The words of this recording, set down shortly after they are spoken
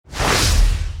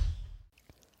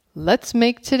Let's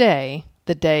make today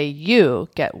the day you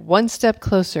get one step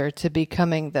closer to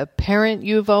becoming the parent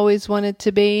you've always wanted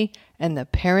to be and the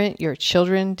parent your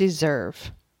children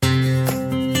deserve.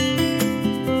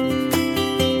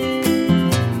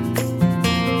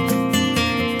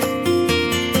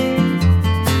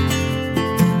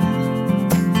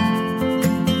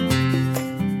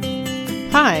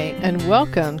 Hi, and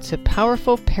welcome to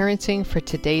Powerful Parenting for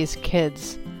Today's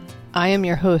Kids. I am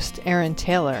your host, Erin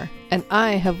Taylor, and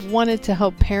I have wanted to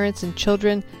help parents and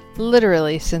children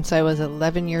literally since I was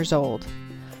 11 years old.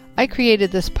 I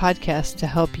created this podcast to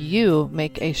help you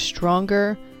make a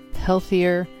stronger,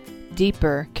 healthier,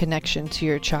 deeper connection to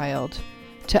your child,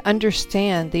 to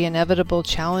understand the inevitable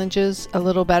challenges a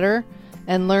little better,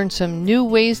 and learn some new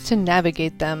ways to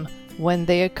navigate them when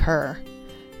they occur.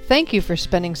 Thank you for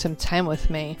spending some time with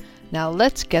me. Now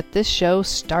let's get this show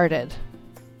started.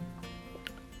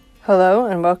 Hello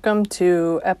and welcome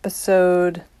to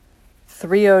episode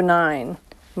 309,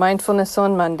 Mindfulness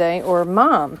on Monday, or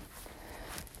Mom.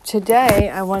 Today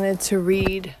I wanted to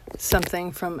read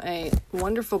something from a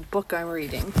wonderful book I'm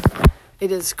reading.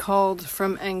 It is called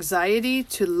From Anxiety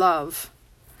to Love,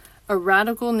 a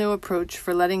radical new approach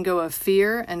for letting go of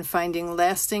fear and finding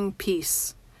lasting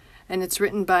peace. And it's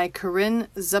written by Corinne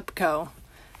Zupko.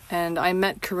 And I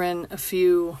met Corinne a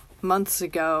few months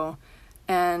ago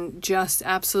and just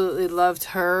absolutely loved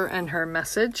her and her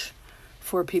message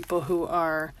for people who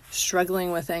are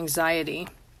struggling with anxiety.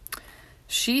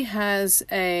 She has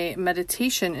a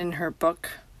meditation in her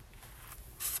book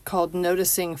called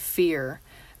Noticing Fear.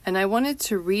 And I wanted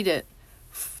to read it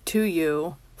to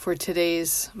you for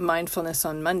today's Mindfulness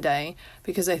on Monday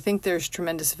because I think there's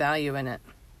tremendous value in it.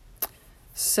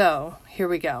 So, here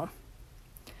we go.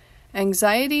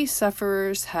 Anxiety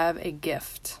sufferers have a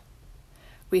gift.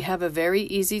 We have a very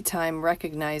easy time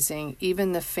recognizing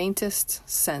even the faintest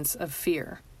sense of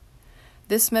fear.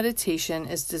 This meditation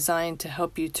is designed to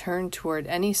help you turn toward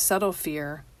any subtle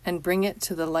fear and bring it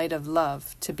to the light of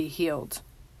love to be healed.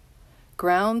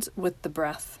 Ground with the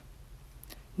breath.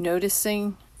 Notice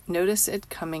it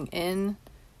coming in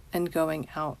and going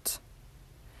out.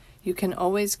 You can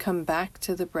always come back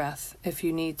to the breath if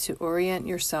you need to orient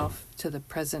yourself to the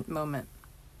present moment.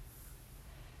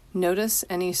 Notice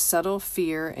any subtle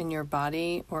fear in your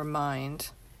body or mind.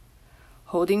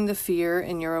 Holding the fear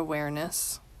in your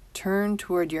awareness, turn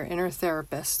toward your inner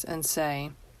therapist and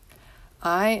say,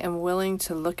 I am willing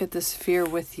to look at this fear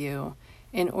with you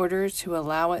in order to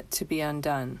allow it to be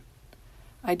undone.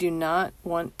 I do not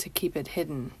want to keep it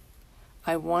hidden.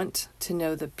 I want to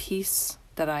know the peace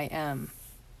that I am.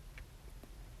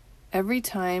 Every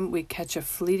time we catch a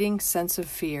fleeting sense of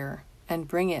fear and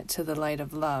bring it to the light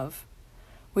of love,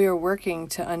 we are working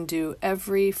to undo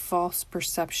every false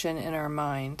perception in our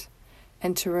mind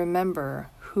and to remember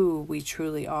who we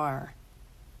truly are.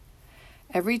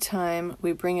 Every time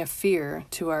we bring a fear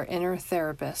to our inner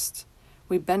therapist,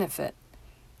 we benefit,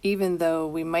 even though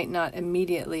we might not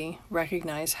immediately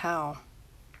recognize how.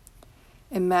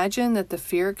 Imagine that the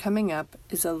fear coming up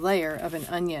is a layer of an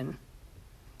onion.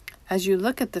 As you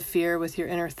look at the fear with your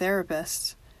inner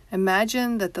therapist,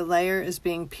 imagine that the layer is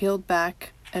being peeled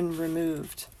back and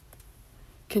removed.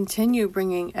 Continue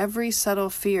bringing every subtle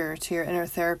fear to your inner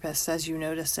therapist as you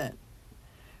notice it.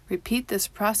 Repeat this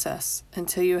process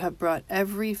until you have brought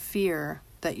every fear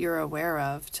that you're aware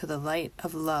of to the light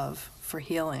of love for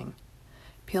healing,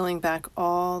 peeling back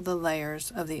all the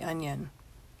layers of the onion.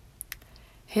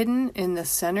 Hidden in the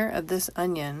center of this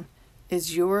onion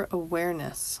is your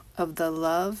awareness of the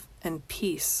love and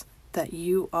peace that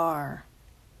you are.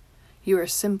 You are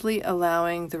simply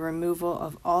allowing the removal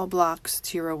of all blocks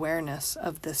to your awareness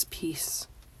of this peace.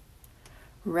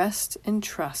 Rest in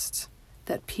trust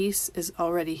that peace is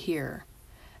already here,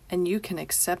 and you can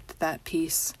accept that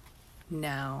peace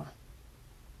now.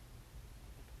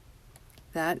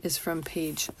 That is from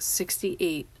page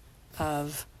 68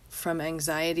 of From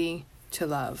Anxiety to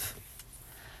Love.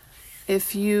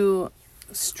 If you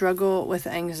struggle with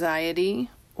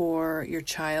anxiety or your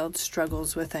child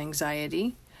struggles with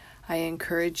anxiety, I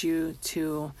encourage you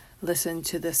to listen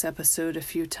to this episode a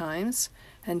few times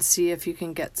and see if you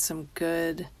can get some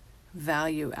good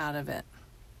value out of it.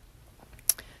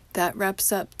 That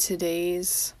wraps up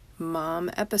today's Mom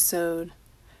episode.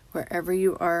 Wherever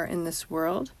you are in this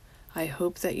world, I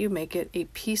hope that you make it a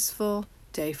peaceful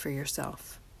day for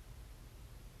yourself.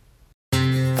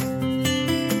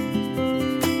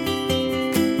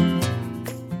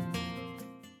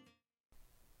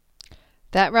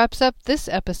 That wraps up this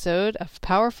episode of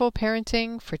Powerful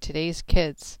Parenting for Today's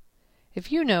Kids. If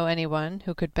you know anyone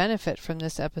who could benefit from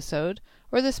this episode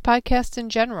or this podcast in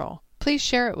general, please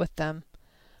share it with them.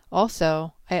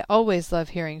 Also, I always love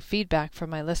hearing feedback from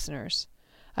my listeners.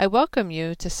 I welcome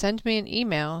you to send me an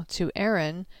email to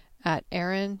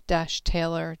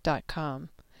erin@erin-taylor.com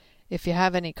if you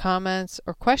have any comments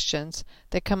or questions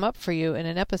that come up for you in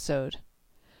an episode.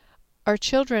 Our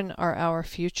children are our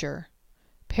future.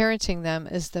 Parenting them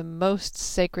is the most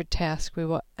sacred task we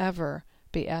will ever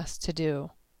be asked to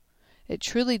do. It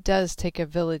truly does take a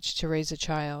village to raise a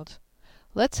child.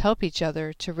 Let's help each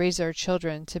other to raise our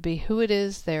children to be who it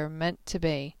is they are meant to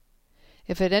be.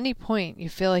 If at any point you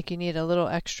feel like you need a little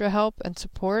extra help and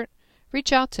support,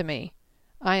 reach out to me.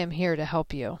 I am here to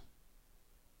help you.